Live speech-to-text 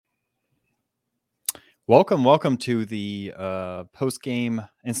Welcome to the post-game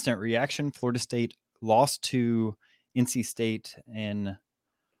instant reaction. Florida State lost to NC State in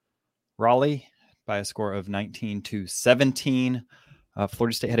Raleigh by a score of 19-17.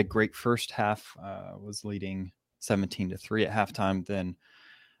 Florida State had a great first half, was leading 17-3 at halftime, then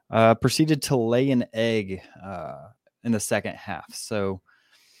proceeded to lay an egg in the second half. So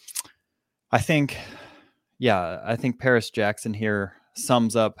I think Paris Jackson here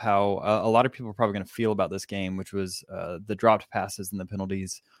sums up how a lot of people are probably going to feel about this game, which was the dropped passes and the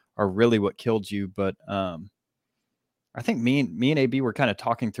penalties are really what killed you. But I think me and AB were kind of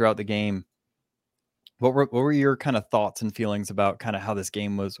talking throughout the game. What were your kind of thoughts and feelings about kind of how this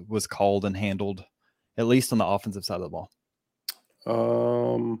game was called and handled, at least on the offensive side of the ball? I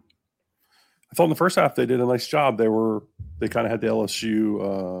thought in the first half they did a nice job. They kind of had the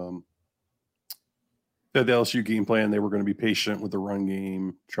LSU game plan. They were going to be patient with the run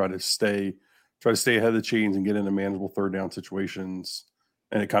game, try to stay ahead of the chains and get into manageable third down situations.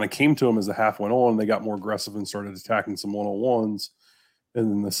 And it kind of came to them as the half went on. They got more aggressive and started attacking some one-on-ones.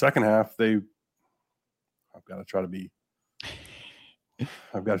 And in the second half, I've got to try to be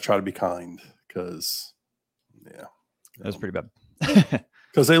kind because, yeah. That was pretty bad.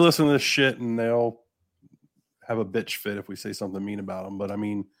 Because they listen to this shit and they'll have a bitch fit if we say something mean about them. But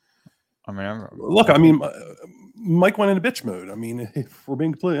Mike went into bitch mode. I mean, if we're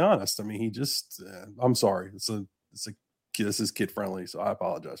being completely honest, I mean, he just, I'm sorry. This is kid friendly. So I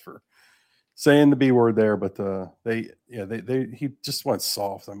apologize for saying the B word there, but he just went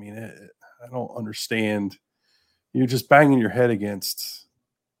soft. I mean, I don't understand. You're just banging your head against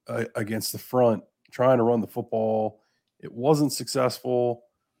the front, trying to run the football. It wasn't successful.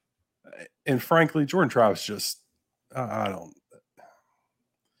 And frankly, Jordan Travis just, I don't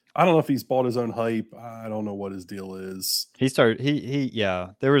know if he's bought his own hype. I don't know what his deal is. That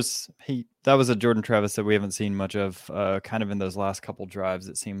was a Jordan Travis that we haven't seen much of, kind of in those last couple drives.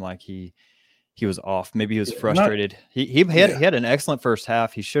 It seemed like he was off. Maybe he was frustrated. He had an excellent first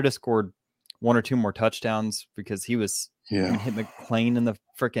half. He should have scored one or two more touchdowns because he was hit McClain in the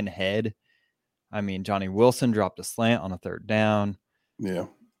freaking head. I mean, Johnny Wilson dropped a slant on a third down. Yeah.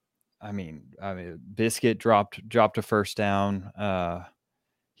 I mean, Biscuit dropped a first down.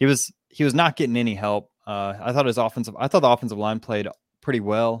 He was not getting any help. I thought the offensive line played pretty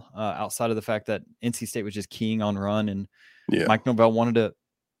well, outside of the fact that NC State was just keying on run, and Mike Norvell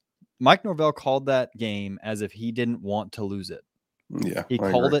called that game as if he didn't want to lose it. Yeah, he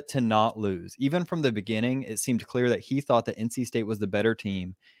called it to not lose. Even from the beginning, it seemed clear that he thought that NC State was the better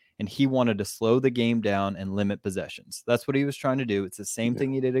team, and he wanted to slow the game down and limit possessions. That's what he was trying to do. It's the same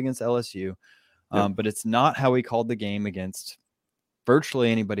thing he did against LSU, but it's not how he called the game against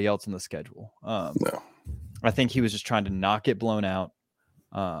virtually anybody else in the schedule. No. I think he was just trying to not get blown out.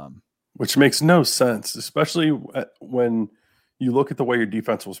 Which makes no sense, especially when you look at the way your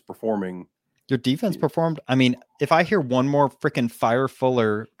defense was performing. Your defense performed. I mean, if I hear one more freaking Fire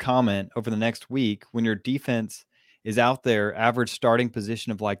Fuller comment over the next week, when your defense is out there, average starting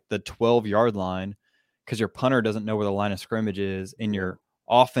position of like the 12-yard line, because your punter doesn't know where the line of scrimmage is, and your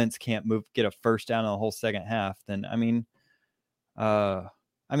offense can't get a first down in the whole second half, then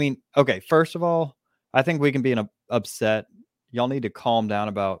okay, first of all, I think we can be upset. Y'all need to calm down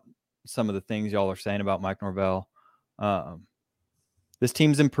about some of the things y'all are saying about Mike Norvell. This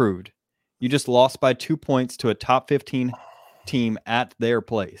team's improved. You just lost by 2 points to a top 15 team at their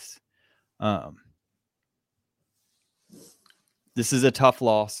place. This is a tough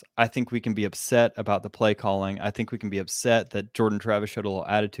loss. I think we can be upset about the play calling. I think we can be upset that Jordan Travis showed a little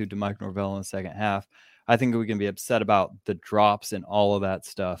attitude to Mike Norvell in the second half. I think we can be upset about the drops and all of that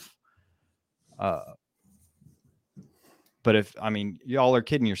stuff. But y'all are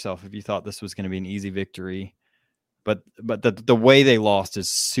kidding yourself if you thought this was going to be an easy victory. But the way they lost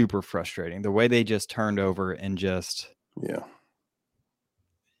is super frustrating. The way they just turned over and just I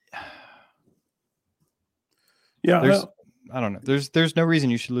don't know. There's no reason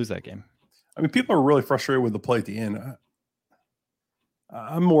you should lose that game. I mean, people are really frustrated with the play at the end.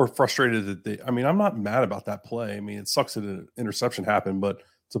 I'm more frustrated that I'm not mad about that play. I mean, it sucks that an interception happened, but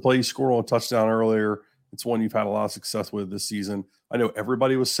it's a play you scored on a touchdown earlier. It's one you've had a lot of success with this season. I know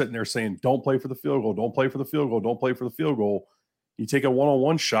everybody was sitting there saying, don't play for the field goal. Don't play for the field goal. Don't play for the field goal. You take a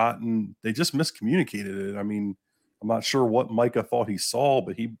one-on-one shot and they just miscommunicated it. I mean, I'm not sure what Micah thought he saw,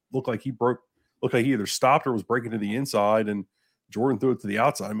 but he looked like he either stopped or was breaking to the inside and Jordan threw it to the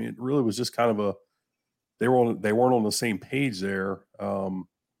outside. I mean, it really was just kind of they weren't on the same page there. I don't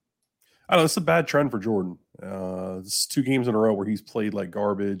know. It's a bad trend for Jordan. It's 2 games in a row where he's played like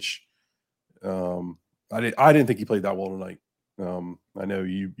garbage. I didn't think he played that well tonight. I know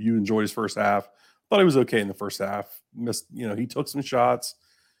you enjoyed his first half. thought he was okay in the first half. Missed, he took some shots,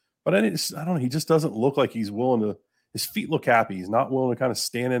 but I don't know. He just doesn't look like he's willing to. His feet look happy. He's not willing to kind of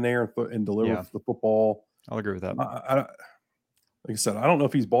stand in there and deliver the football. I'll agree with that. Like I said, I don't know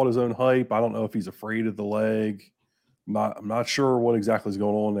if he's bought his own hype. I don't know if he's afraid of the leg. I'm not sure what exactly is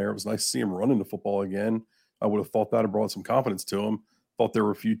going on there. It was nice to see him running the football again. I would have thought that had brought some confidence to him. Thought there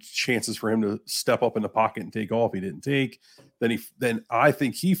were a few chances for him to step up in the pocket and take off. He didn't take. Then I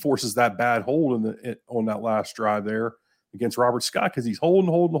think he forces that bad hold on that last drive there against Robert Scott, because he's holding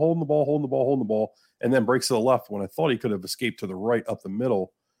the ball, and then breaks to the left when I thought he could have escaped to the right up the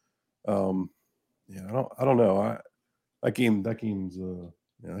middle. I don't know. That game's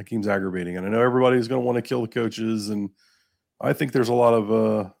aggravating, and I know everybody's going to want to kill the coaches, and I think there's a lot of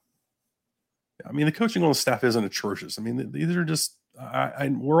the coaching on the staff isn't atrocious. I mean, these are just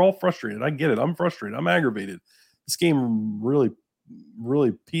we're all frustrated. I get it. I'm frustrated. I'm aggravated. This game really,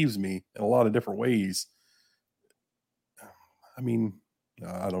 really peeves me in a lot of different ways. I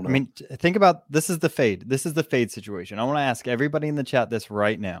don't know. I mean, think about, this is the fade. This is the fade situation. I want to ask everybody in the chat this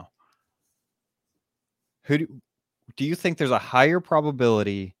right now. Do you think there's a higher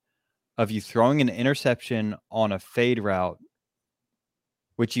probability of you throwing an interception on a fade route,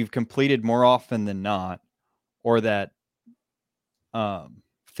 which you've completed more often than not, or that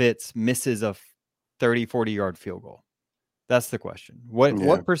Fitz misses a 30, 40-yard field goal? That's the question.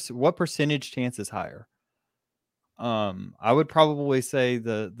 What percentage chance is higher? I would probably say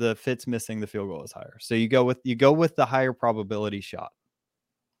the Fitz missing the field goal is higher. So you go with the higher probability shot.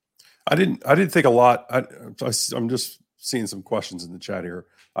 I didn't think a lot. I'm just seeing some questions in the chat here.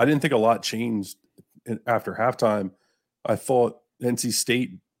 I didn't think a lot changed after halftime. I thought NC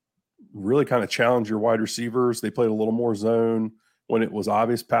State really kind of challenged your wide receivers. They played a little more zone when it was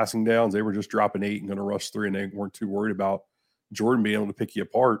obvious passing downs. They were just dropping 8 and going to rush 3, and they weren't too worried about Jordan being able to pick you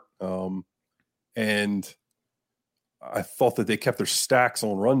apart. And I thought that they kept their stacks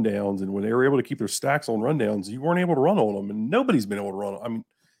on rundowns, and when they were able to keep their stacks on rundowns, you weren't able to run on them, and nobody's been able to run. I mean,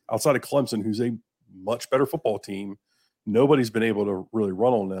 outside of Clemson, who's a much better football team, nobody's been able to really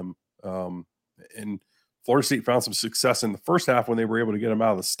run on them. And Florida State found some success in the first half when they were able to get them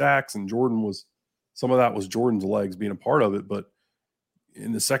out of the stacks, and some of that was Jordan's legs being a part of it. But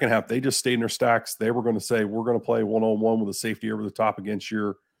in the second half, they just stayed in their stacks. They were going to say, we're going to play one-on-one with a safety over the top against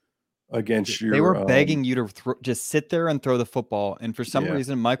your. They were begging you to just sit there and throw the football, and for some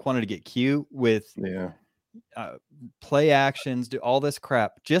reason Mike wanted to get cute with play actions, do all this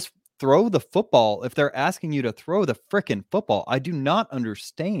crap. Just throw the football if they're asking you to throw the frickin' football. I do not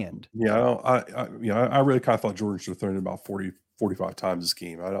understand. I really kind of thought Jordan should have thrown it about 40, 45 times this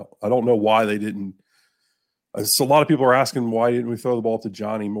game. I don't know why they didn't. So a lot of people are asking, why didn't we throw the ball to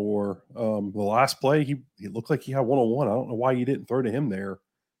Johnny more? The last play, he looked like he had one-on-one. I don't know why you didn't throw to him there.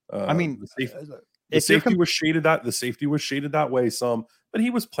 The safety was shaded that way some, but he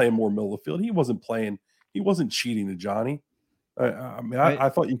was playing more middle of the field. He wasn't cheating to Johnny. I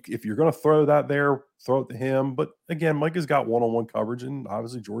thought if you're going to throw that there, throw it to him. But again, Mike has got one-on-one coverage, and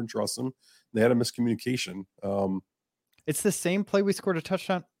obviously Jordan trusts him. They had a miscommunication. It's the same play we scored a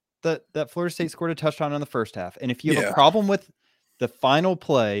touchdown. That Florida State scored a touchdown in the first half. And if you have a problem with the final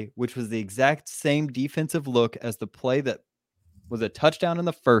play, which was the exact same defensive look as the play that was a touchdown in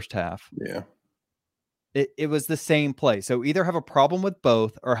the first half. Yeah. It was the same play. So either have a problem with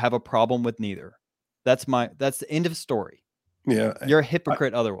both or have a problem with neither. That's the end of story. Yeah. You're a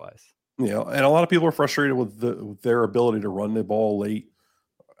hypocrite otherwise. Yeah. And a lot of people are frustrated with their ability to run the ball late.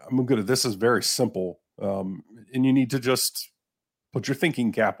 I'm good at this. Is very simple. And you need to just put your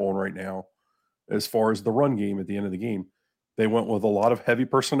thinking cap on right now as far as the run game at the end of the game. They went with a lot of heavy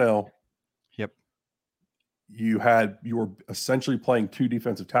personnel. Yep. You were essentially playing 2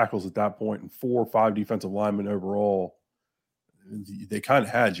 defensive tackles at that point and 4 or 5 defensive linemen overall. They kind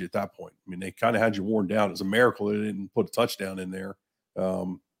of had you at that point. I mean, they kind of had you worn down. It was a miracle they didn't put a touchdown in there.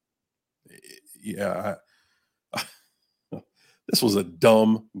 This was a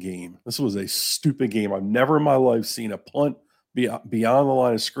dumb game. This was a stupid game. I've never in my life seen a punt beyond the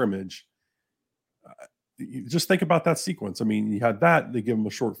line of scrimmage. You just think about that sequence. I mean, you had that, they give them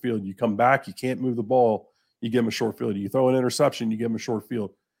a short field. You come back, you can't move the ball, you give them a short field. You throw an interception, you give them a short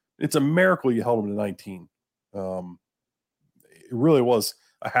field. It's a miracle you held them to 19. It really was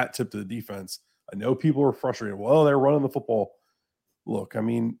a hat tip to the defense. I know people are frustrated. Well, they're running the football. Look, I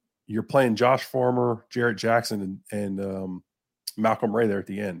mean, you're playing Josh Farmer, Jarrett Jackson, and Malcolm Ray there at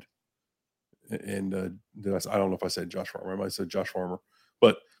the end. And I don't know if I said Josh Farmer. I might have said Josh Farmer.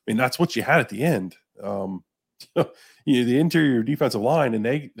 But, I mean, that's what you had at the end. The interior defensive line, and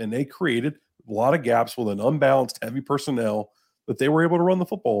they created a lot of gaps with an unbalanced, heavy personnel that they were able to run the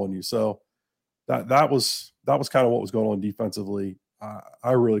football on you. So that was kind of what was going on defensively.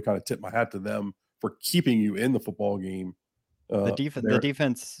 I really kind of tip my hat to them for keeping you in the football game. The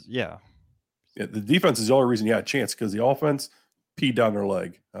defense, yeah. Yeah, the defense is the only reason you had a chance because the offense peed down their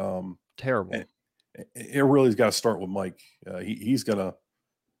leg. Terrible. It really has got to start with Mike. He's gonna.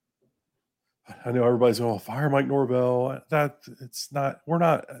 I know everybody's going, fire Mike Norvell. That it's not. We're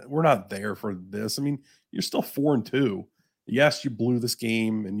not there for this. I mean, you're still 4-2. Yes, you blew this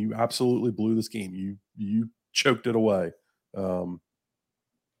game, and you absolutely blew this game. You choked it away.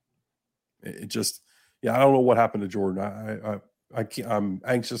 It just, I don't know what happened to Jordan. I'm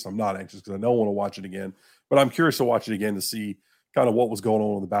anxious. I'm not anxious because I don't want to watch it again, but I'm curious to watch it again to see kind of what was going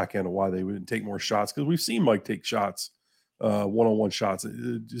on the back end and why they wouldn't take more shots. Because we've seen Mike take shots, one-on-one shots.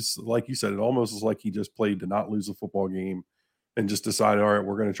 It just like you said, it almost is like he just played to not lose the football game and just decided, all right,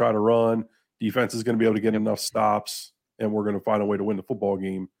 we're going to try to run. Defense is going to be able to get enough stops, and we're going to find a way to win the football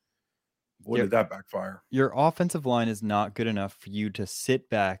game. Boy, did that backfire. Your offensive line is not good enough for you to sit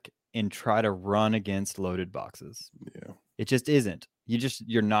back and try to run against loaded boxes. Yeah. It just isn't.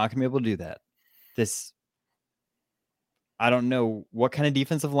 You're not going to be able to do that. I don't know what kind of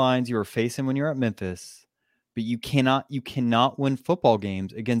defensive lines you were facing when you were at Memphis, but you cannot win football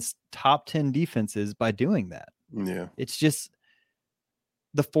games against top 10 defenses by doing that. Yeah. It's just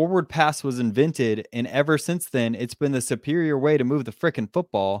the forward pass was invented, and ever since then, it's been the superior way to move the frickin'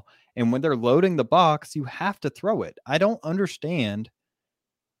 football. And when they're loading the box, you have to throw it. I don't understand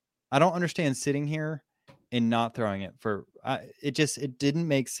sitting here and not throwing it it didn't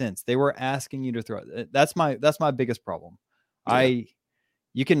make sense. They were asking you to throw it. That's my biggest problem. Yeah.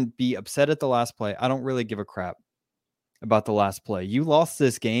 You can be upset at the last play. I don't really give a crap about the last play. You lost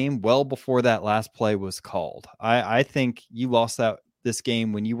this game well before that last play was called. I think you lost this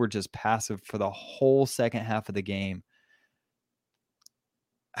game when you were just passive for the whole second half of the game.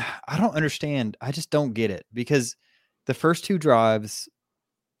 I don't understand. I just don't get it, because the first two drives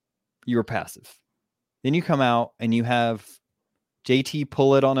you were passive. Then you come out and you have JT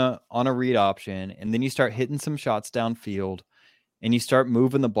pull it on a read option, and then you start hitting some shots downfield and you start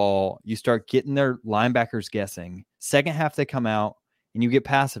moving the ball. You start getting their linebackers guessing. Second half they come out and you get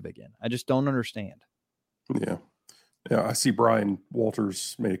passive again. I just don't understand. Yeah. Yeah, I see Brian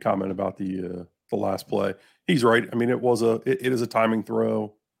Walters made a comment about the last play. He's right. I mean, it is a timing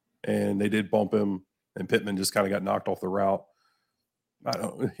throw, and they did bump him, and Pittman just kind of got knocked off the route. I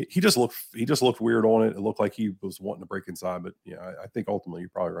don't. He just looked weird on it. It looked like he was wanting to break inside, but I think ultimately you're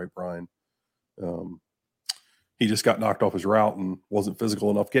probably right, Brian. He just got knocked off his route and wasn't physical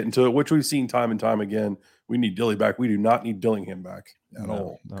enough getting to it, which we've seen time and time again. We need Dilly back. We do not need Dillingham back at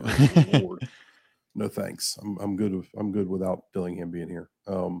all. No. Good Lord. No thanks. I'm good. I'm good without Dillingham being here.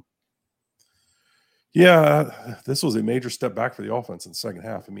 This was a major step back for the offense in the second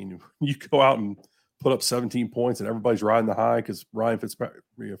half. I mean, you go out and put up 17 points, and everybody's riding the high because Ryan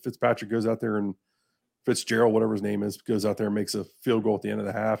Fitzpatrick goes out there, and Fitzgerald, whatever his name is, goes out there and makes a field goal at the end of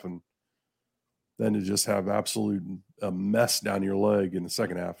the half, and then to just have absolute a mess down your leg in the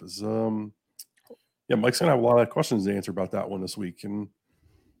second half is Mike's gonna have a lot of questions to answer about that one this week, and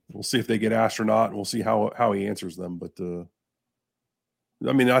we'll see if they get asked or not, and we'll see how he answers them. But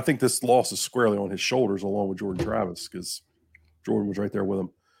I mean, I think this loss is squarely on his shoulders, along with Jordan Travis, because Jordan was right there with him.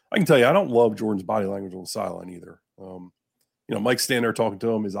 I can tell you, I don't love Jordan's body language on the sideline either. Mike's standing there talking to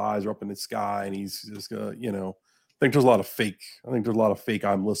him, his eyes are up in the sky, and he's just I think there's a lot of fake. I think there's a lot of fake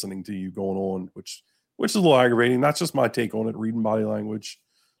I'm listening to you going on, which is a little aggravating. That's just my take on it, reading body language,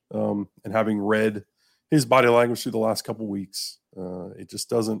 and having read his body language through the last couple of weeks. It just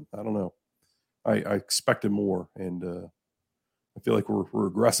doesn't. I don't know. I expected more, and I feel like we're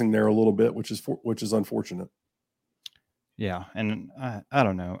regressing there a little bit, which is unfortunate. Yeah, and I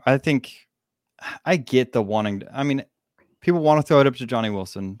don't know. I think I get the wanting. I mean, people want to throw it up to Johnny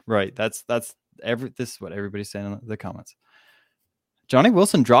Wilson, right? This is what everybody's saying in the comments. Johnny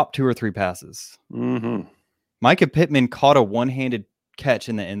Wilson dropped 2 or 3 passes. Mm-hmm. Micah Pittman caught a one-handed catch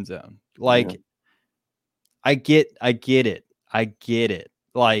in the end zone. Like, yeah. I get it.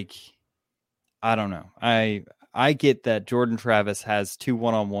 Like, I don't know. I get that Jordan Travis has 2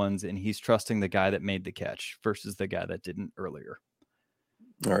 one-on-ones and he's trusting the guy that made the catch versus the guy that didn't earlier.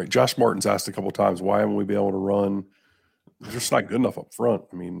 All right. Josh Martin's asked a couple of times, why haven't we been able to run? They're just not good enough up front.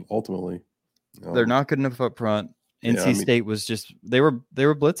 I mean, ultimately. They're not good enough up front. NC State was just they were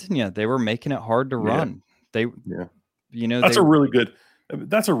blitzing you. They were making it hard to run. That's a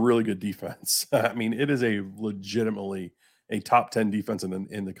really good defense. I mean, it is a legitimately a top 10 defense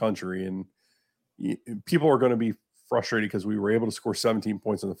in the country, and people are going to be frustrated because we were able to score 17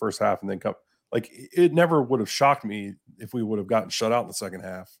 points in the first half and then it never would have shocked me if we would have gotten shut out in the second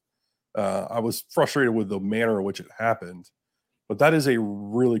half. I was frustrated with the manner in which it happened, but that is a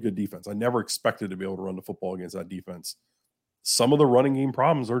really good defense. I never expected to be able to run the football against that defense. Some of the running game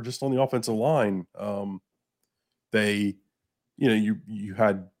problems are just on the offensive line. They, you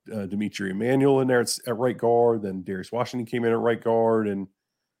had Dimitri Emmanuel in there at right guard, then Darius Washington came in at right guard, and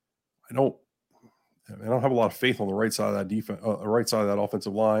I don't have a lot of faith on the right side of that defense, right side of that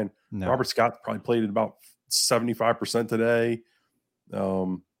offensive line. No. Robert Scott probably played at about 75% today.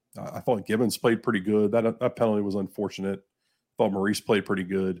 I thought Gibbons played pretty good. That penalty was unfortunate. I thought Maurice played pretty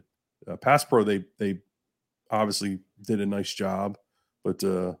good. Pass pro, they obviously did a nice job, but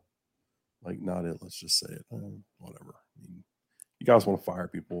not it. Let's just say it. Whatever. I mean, you guys want to fire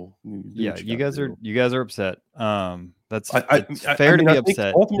people? You guys are upset. That's it's fair to be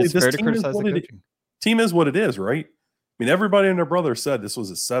upset. Ultimately, it's fair to criticize the coaching. Team is what it is, right? I mean, everybody and their brother said this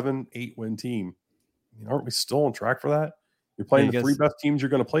was a 7-8 win team. I mean, aren't we still on track for that? You're playing the three best teams you're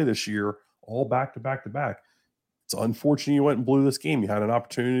going to play this year, all back to back to back. It's unfortunate you went and blew this game. You had an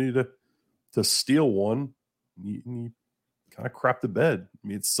opportunity to steal one. You kind of crap the bed. I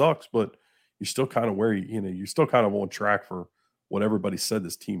mean, it sucks, but you're still kind of you're still kind of on track for what everybody said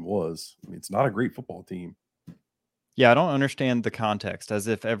this team was. I mean, it's not a great football team. Yeah, I don't understand the context, as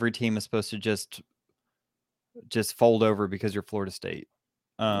if every team is supposed to just fold over because you're Florida State.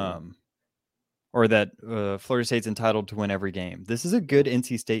 Or that Florida State's entitled to win every game. This is a good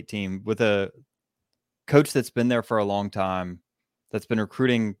NC State team with a coach that's been there for a long time, that's been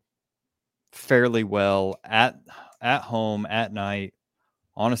recruiting fairly well at home, at night,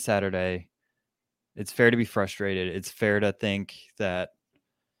 on a Saturday. It's fair to be frustrated. It's fair to think that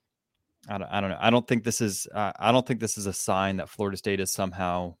I don't know. I don't think this is a sign that Florida State is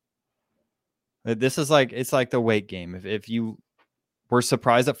somehow. This is it's like the Wake game. If you were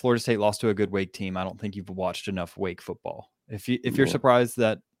surprised that Florida State lost to a good Wake team, I don't think you've watched enough Wake football. If you're surprised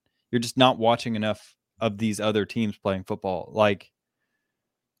that you're just not watching enough of these other teams playing football,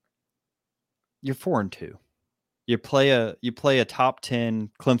 you're 4-2. You play a top 10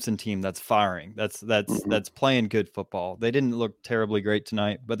 Clemson team that's firing. That's playing good football. They didn't look terribly great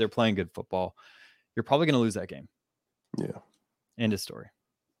tonight, but they're playing good football. You're probably going to lose that game. Yeah. End of story.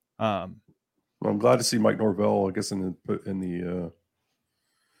 I'm glad to see Mike Norvell, I guess, in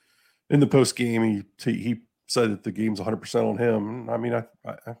the post game, he said that the game's 100% on him. I mean, I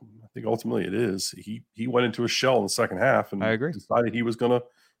think ultimately it is. He went into a shell in the second half and I agree. Decided he was going to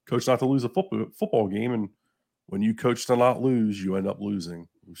coach not to lose a football game. And when you coach to not lose, you end up losing.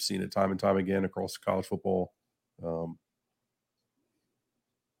 We've seen it time and time again across college football.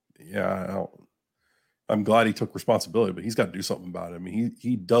 I'm glad he took responsibility, but he's got to do something about it. I mean,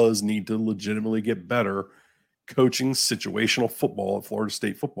 he does need to legitimately get better coaching situational football at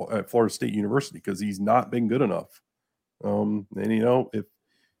Florida State University, because he's not been good enough. And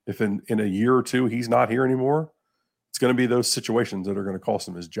if in a year or two he's not here anymore, it's going to be those situations that are going to cost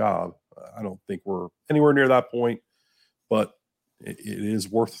him his job. I don't think we're anywhere near that point, but it is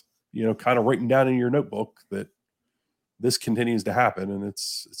worth kind of writing down in your notebook that this continues to happen, and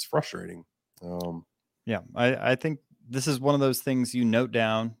it's frustrating. I think this is one of those things you note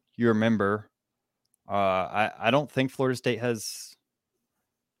down, you remember. I don't think Florida State has.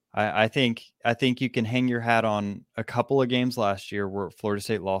 I think you can hang your hat on a couple of games last year where Florida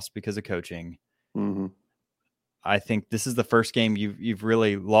State lost because of coaching. Mm-hmm. I think this is the first game you've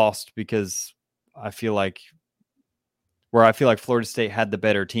really lost because I feel like Florida State had the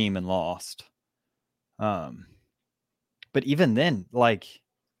better team and lost. But even then,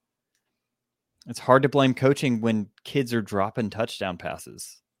 it's hard to blame coaching when kids are dropping touchdown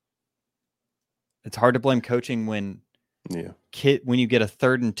passes. It's hard to blame coaching when you get a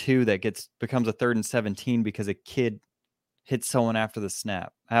 3rd and 2 that becomes a 3rd and 17 because a kid hits someone after the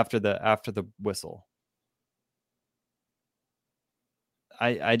snap, after the whistle.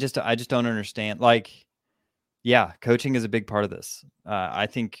 I just don't understand. Coaching is a big part of this. I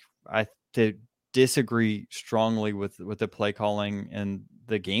think I disagree strongly with the play calling and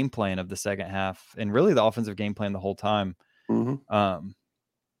the game plan of the second half, and really the offensive game plan the whole time. Mm-hmm.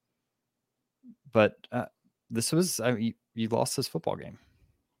 But this was you lost this football game.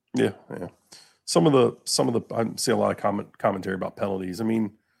 Yeah. Some of the I'm seeing a lot of commentary about penalties. I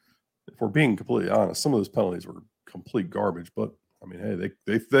mean, if we're being completely honest, some of those penalties were complete garbage. But I mean, hey,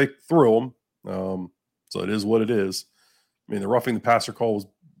 they threw them, so it is what it is. I mean, the roughing the passer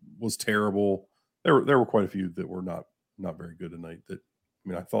call was terrible. There were quite a few that were not very good tonight.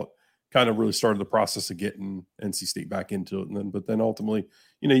 I thought kind of really started the process of getting NC State back into it, but then ultimately,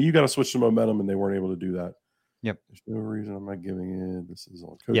 you got to switch the momentum, and they weren't able to do that. Yep. There's no reason I'm not giving it. This is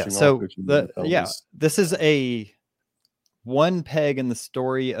on coaching. Yeah. So this is one peg in the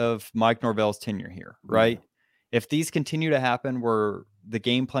story of Mike Norvell's tenure here, right? Yeah. If these continue to happen where the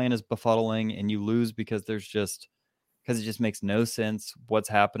game plan is befuddling and you lose because it just makes no sense what's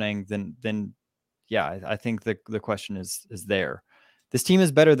happening, then yeah, I think the question is there. This team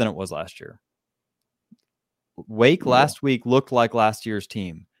is better than it was last year. Wake last week looked like last year's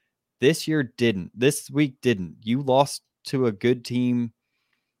team. This year didn't. This week didn't. You lost to a good team.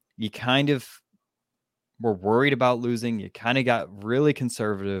 You kind of were worried about losing. You kind of got really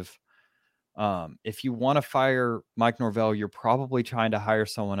conservative. If you want to fire Mike Norvell, you're probably trying to hire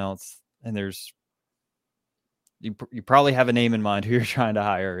someone else. And you probably have a name in mind who you're trying to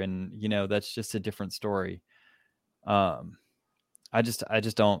hire. And, that's just a different story. I just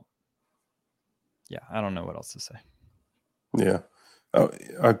don't. Yeah, I don't know what else to say. Yeah.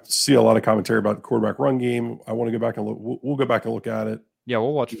 I see a lot of commentary about the quarterback run game. I want to go back and look. We'll go back and look at it. Yeah,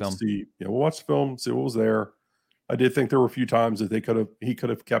 we'll watch film. We'll watch the film, see what was there. I did think there were a few times that he could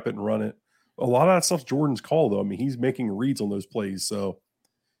have kept it and run it. A lot of that stuff's Jordan's call, though. I mean, he's making reads on those plays, so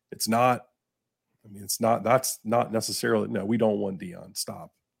that's not necessarily. No, we don't want Deion.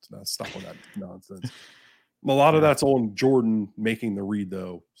 Stop with that nonsense. A lot of that's on Jordan making the read,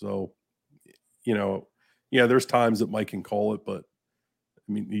 though. So, there's times that Mike can call it, but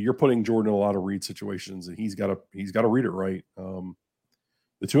I mean, you're putting Jordan in a lot of read situations, and he's got to read it right.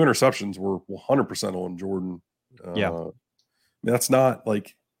 The 2 interceptions were 100% on Jordan. That's not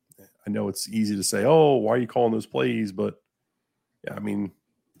like, I know it's easy to say, oh, why are you calling those plays? But yeah, I mean,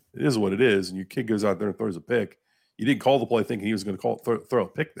 it is what it is. And your kid goes out there and throws a pick. You didn't call the play thinking he was going to throw a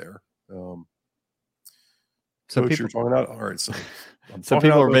pick there. So Coach, you're talking about, all right. So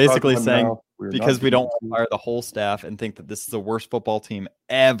people are basically saying because we don't fire the whole staff and think that this is the worst football team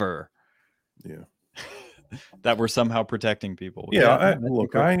ever. Yeah. That we're somehow protecting people. Yeah, I know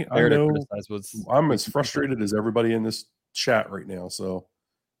I'm as frustrated as everybody in this chat right now. So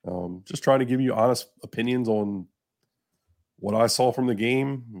just trying to give you honest opinions on what I saw from the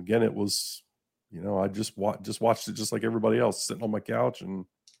game. Again, it was, I just watched it just like everybody else, sitting on my couch and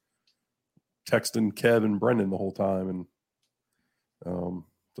texting Kev and Brendan the whole time. And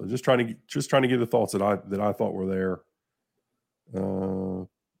so just trying to give the thoughts that I thought were there.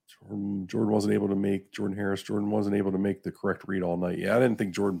 Jordan wasn't able to make Jordan wasn't able to make the correct read all night. Yeah, I didn't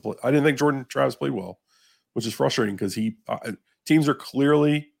think Jordan Travis played well, which is frustrating because teams are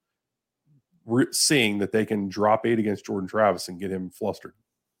clearly seeing that they can drop 8 against Jordan Travis and get him flustered.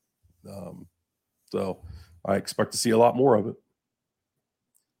 So I expect to see a lot more of it.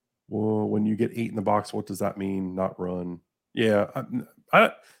 Well, when you get 8 in the box, what does that mean? Not run. Yeah, they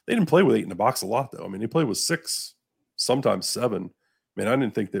didn't play with 8 in the box a lot though. I mean, they played with 6, sometimes 7. Man, I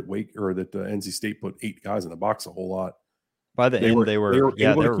didn't think that NC State put 8 guys in the box a whole lot. By the end, they were able to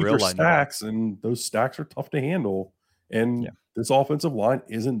keep their stacks, and those stacks are tough to handle. And this offensive line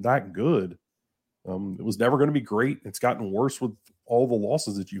isn't that good. It was never going to be great. It's gotten worse with all the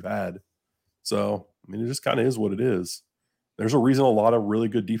losses that you've had. So, I mean, it just kind of is what it is. There's a reason a lot of really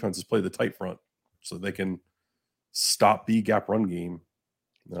good defenses play the tight front so they can stop the gap run game.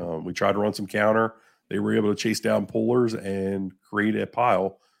 We tried to run some counter. They were able to chase down pullers and create a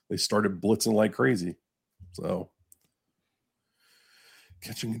pile. They started blitzing like crazy. So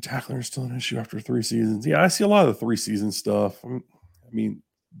catching and tackling are still an issue after 3 seasons. Yeah, I see a lot of the 3-season stuff. I mean,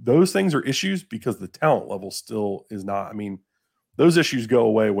 those things are issues because the talent level still is not. I mean, those issues go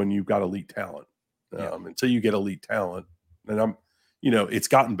away when you've got elite talent. Until you get elite talent. And it's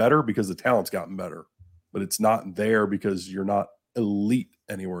gotten better because the talent's gotten better, but it's not there because you're not elite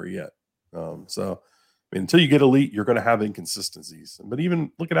anywhere yet. So until you get elite, you're going to have inconsistencies. But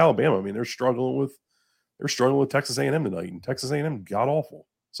even look at Alabama. I mean, they're struggling with Texas A&M tonight, and Texas A&M got awful.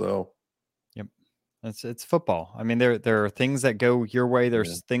 So, yep, it's football. I mean, there are things that go your way.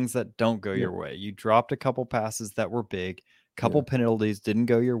 There's things that don't go your way. You dropped a couple passes that were big. Couple penalties didn't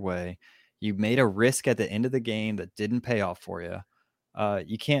go your way. You made a risk at the end of the game that didn't pay off for you.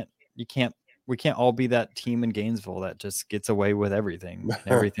 We can't all be that team in Gainesville that just gets away with everything.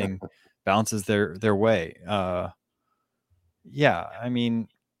 Everything bounces their way. Yeah, I mean,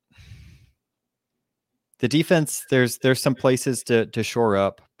 the defense, there's some places to shore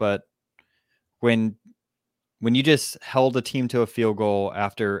up, but when you just held a team to a field goal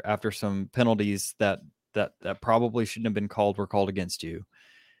after some penalties that probably shouldn't have been called were called against you,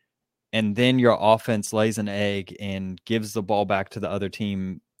 and then your offense lays an egg and gives the ball back to the other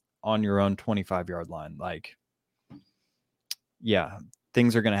team on your own 25-yard line, like, yeah,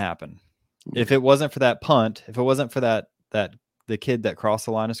 things are going to happen. If it wasn't for that punt, if it wasn't for that the kid that crossed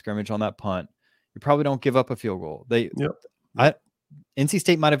the line of scrimmage on that punt, you probably don't give up a field goal. NC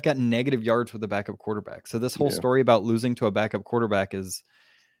State might have gotten negative yards with a backup quarterback. So this whole story about losing to a backup quarterback is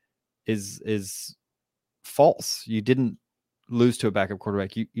false. You didn't lose to a backup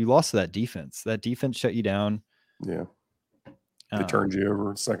quarterback. You lost to that defense. That defense shut you down. Yeah. They turned you over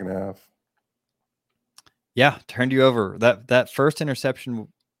in the second half. Yeah, turned you over. That first interception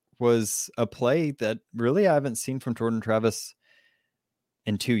was a play that really I haven't seen from Jordan Travis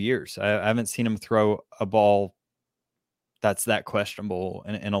in 2 years. I haven't seen him throw a ball that's that questionable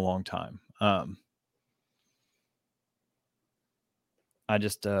in a long time. I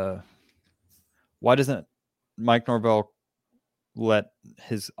just why doesn't Mike Norvell let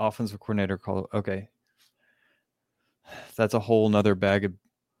his offensive coordinator call? Okay, that's a whole nother bag of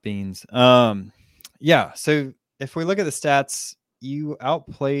beans. Yeah. So if we look at the stats, you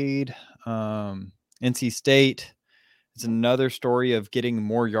outplayed NC State. It's another story of getting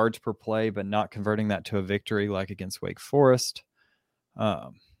more yards per play, but not converting that to a victory like against Wake Forest.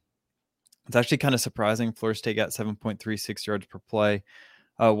 It's actually kind of surprising. Florida State got 7.36 yards per play.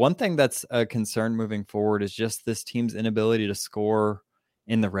 One thing that's a concern moving forward is just this team's inability to score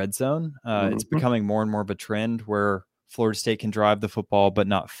in the red zone. It's becoming more and more of a trend where Florida State can drive the football but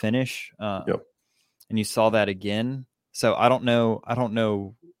not finish. Yep. And you saw that again. So I don't know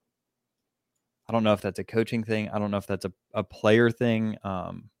if that's a coaching thing. I don't know if that's a player thing.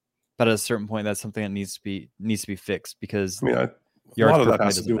 But at a certain point, that's something that needs to be fixed because a lot of that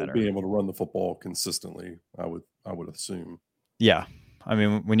has to do with being able to run the football consistently. I would assume. Yeah, I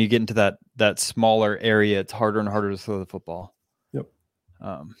mean, when you get into that smaller area, it's harder and harder to throw the football. Yep.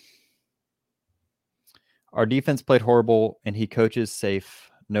 Our defense played horrible, and he coaches safe,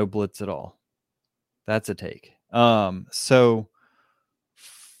 no blitz at all. That's a take. So.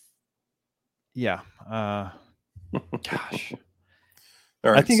 Yeah. Gosh.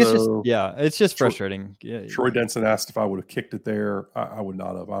 All right, I think it's just frustrating. Troy Denson asked if I would have kicked it there. I would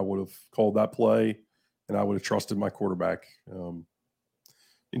not have. I would have called that play, and I would have trusted my quarterback. And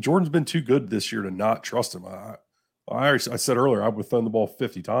Jordan's been too good this year to not trust him. I said earlier I would have thrown the ball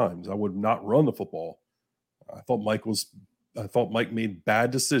 50 times. I would not run the football. I thought Mike made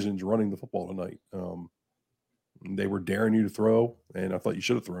bad decisions running the football tonight. They were daring you to throw, and I thought you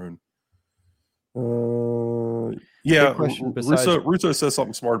should have thrown. Yeah, Russo says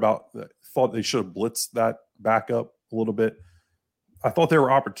something smart about that. Thought they should have blitzed that back up a little bit. I thought there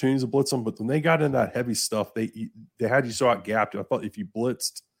were opportunities to blitz them, but when they got in that heavy stuff, they had you so out gapped. I thought if you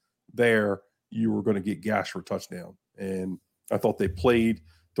blitzed there, you were going to get gashed for a touchdown. And I thought they played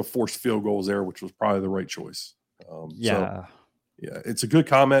to force field goals there, which was probably the right choice. So, it's a good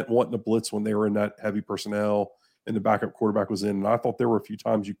comment wanting to blitz when they were in that heavy personnel and the backup quarterback was in. And I thought there were a few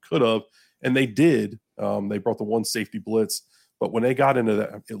times you could have, and they did. They brought the one safety blitz, but when they got into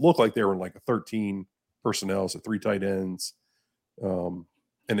that, it looked like they were in like a 13 personnel, so 3 tight ends, and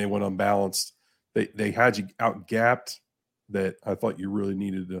they went unbalanced. They had you out gapped that I thought you really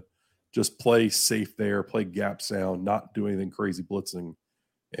needed to just play safe there, play gap sound, not do anything crazy blitzing,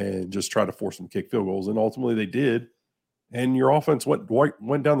 and just try to force them to kick field goals. And ultimately they did. And your offense went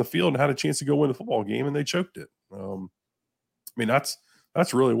down the field and had a chance to go win the football game, and they choked it.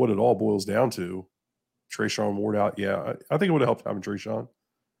 That's really what it all boils down to. Treshaun Ward out. Yeah, I think it would have helped having Treshaun.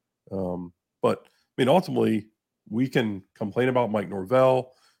 But ultimately, we can complain about Mike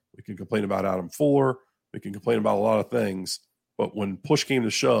Norvell. We can complain about Adam Fuller. We can complain about a lot of things. But when push came to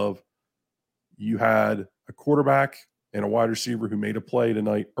shove, you had a quarterback and a wide receiver who made a play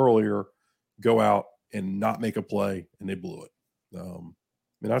tonight earlier go out and not make a play, and they blew it.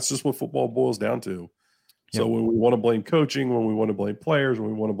 That's just what football boils down to. So when we want to blame coaching, when we want to blame players, when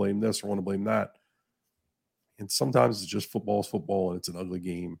we want to blame this or want to blame that, and sometimes it's just football is football, and it's an ugly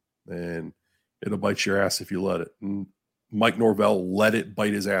game, and it'll bite your ass if you let it. And Mike Norvell let it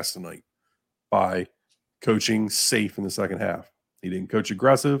bite his ass tonight by coaching safe in the second half. He didn't coach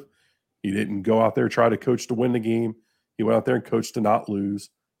aggressive. He didn't go out there try to coach to win the game. He went out there and coached to not lose,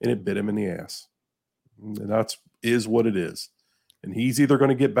 and it bit him in the ass. And that's what it is. And he's either going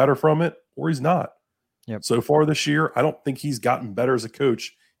to get better from it or he's not. Yep. So far this year, I don't think he's gotten better as a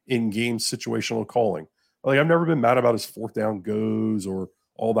coach in game situational calling. Like, I've never been mad about his fourth down goes or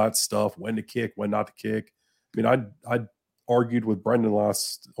all that stuff, when to kick, when not to kick. I argued with Brendan on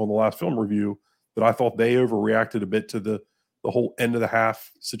the last film review that I thought they overreacted a bit to the whole end of the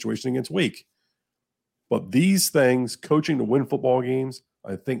half situation against Wake. But these things, coaching to win football games,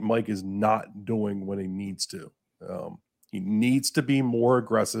 I think Mike is not doing when he needs to. He needs to be more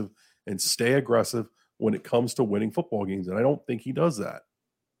aggressive and stay aggressive when it comes to winning football games. And I don't think he does that.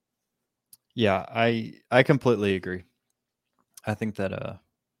 Yeah, I completely agree. I think that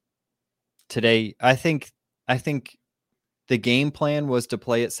today, I think the game plan was to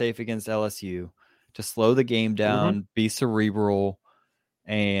play it safe against LSU, to slow the game down, be cerebral,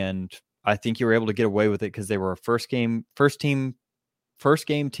 and I think you were able to get away with it because they were a first game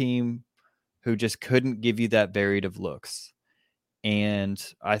team who just couldn't give you that varied of looks. And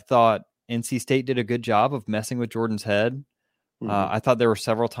I thought NC State did a good job of messing with Jordan's head. I thought there were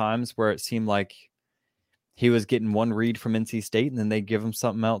several times where it seemed like he was getting one read from NC State and then they give him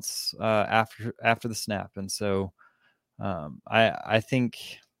something else after the snap. And so I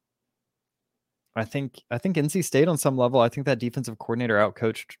think NC State on some level, I think that defensive coordinator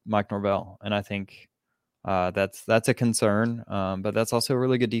outcoached Mike Norvell, and I think that's a concern. But that's also a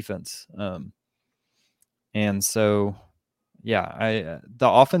really good defense. And so, yeah, the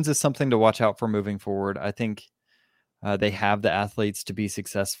offense is something to watch out for moving forward. I think they have the athletes to be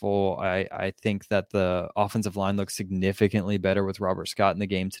successful. I think that the offensive line looks significantly better with Robert Scott in the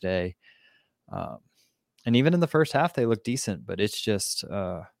game today. And even in the first half, they look decent, but it's just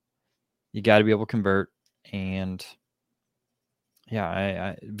you got to be able to convert. And yeah,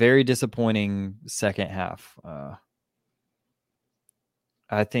 I very disappointing second half.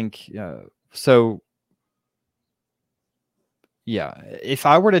 I think so. Yeah, if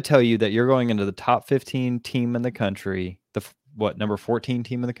I were to tell you that you're going into the top 15 team in the country, number 14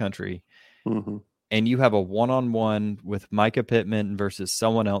 team in the country, and you have a one-on-one with Micah Pittman versus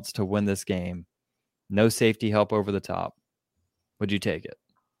someone else to win this game, no safety help over the top, would you take it?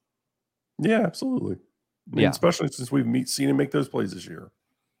 Yeah, absolutely. I mean, especially since we've seen him make those plays this year.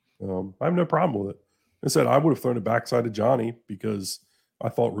 I have no problem with it. I said I would have thrown it backside to Johnny because I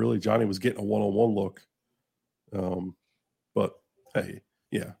thought really Johnny was getting a one-on-one look. But hey,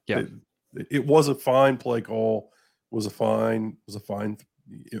 yeah. It was a fine play call. It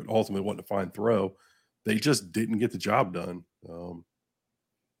ultimately wasn't a fine throw. They just didn't get the job done.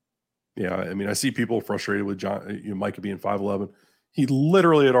 Yeah, I mean, I see people frustrated with Micah being 5'11". He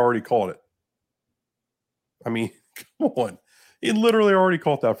literally had already caught it. I mean, come on. He literally already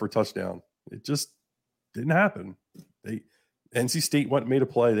caught that for a touchdown. It just didn't happen. NC State went and made a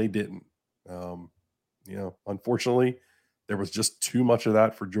play. They didn't. Unfortunately, there was just too much of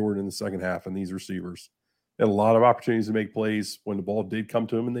that for Jordan in the second half, and these receivers had a lot of opportunities to make plays when the ball did come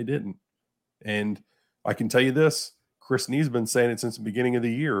to him, and they didn't. And I can tell you this, Chris Nee's been saying it since the beginning of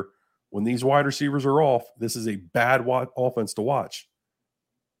the year. When these wide receivers are off, this is a bad offense to watch.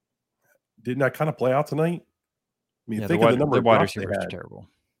 Didn't that kind of play out tonight? I mean, think of the number of wide receivers are terrible.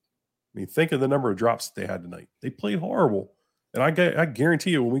 I mean, think of the number of drops they had tonight. They played horrible. And I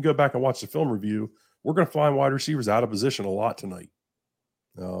guarantee you, when we go back and watch the film review, we're going to find wide receivers out of position a lot tonight.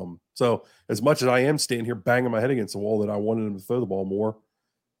 So as much as I am standing here banging my head against the wall that I wanted them to throw the ball more,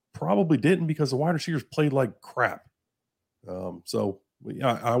 probably didn't because the wide receivers played like crap. I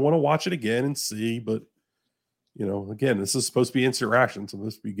want to watch it again and see, but again, this is supposed to be instant reaction. So I'm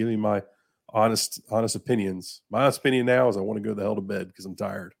supposed to be giving my honest opinions. My honest opinion now is I want to go the hell to bed because I'm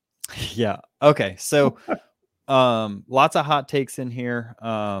tired. Yeah. Okay. So lots of hot takes in here.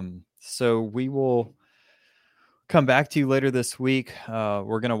 So we will come back to you later this week.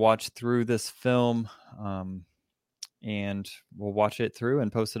 We're going to watch through this film and we'll watch it through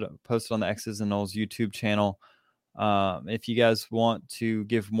and post it on the X's and O's YouTube channel. If you guys want to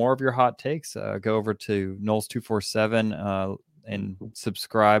give more of your hot takes, go over to Knowles 247 and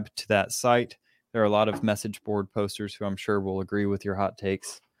subscribe to that site. There are a lot of message board posters who I'm sure will agree with your hot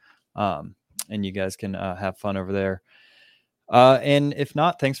takes. And you guys can have fun over there. And if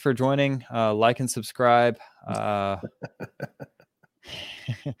not, thanks for joining. Like and subscribe.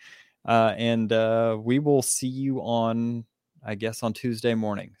 And we will see you on Tuesday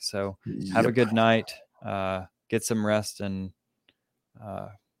morning. So have a good night. Get some rest and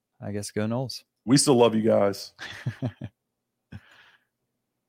go Knowles. We still love you guys.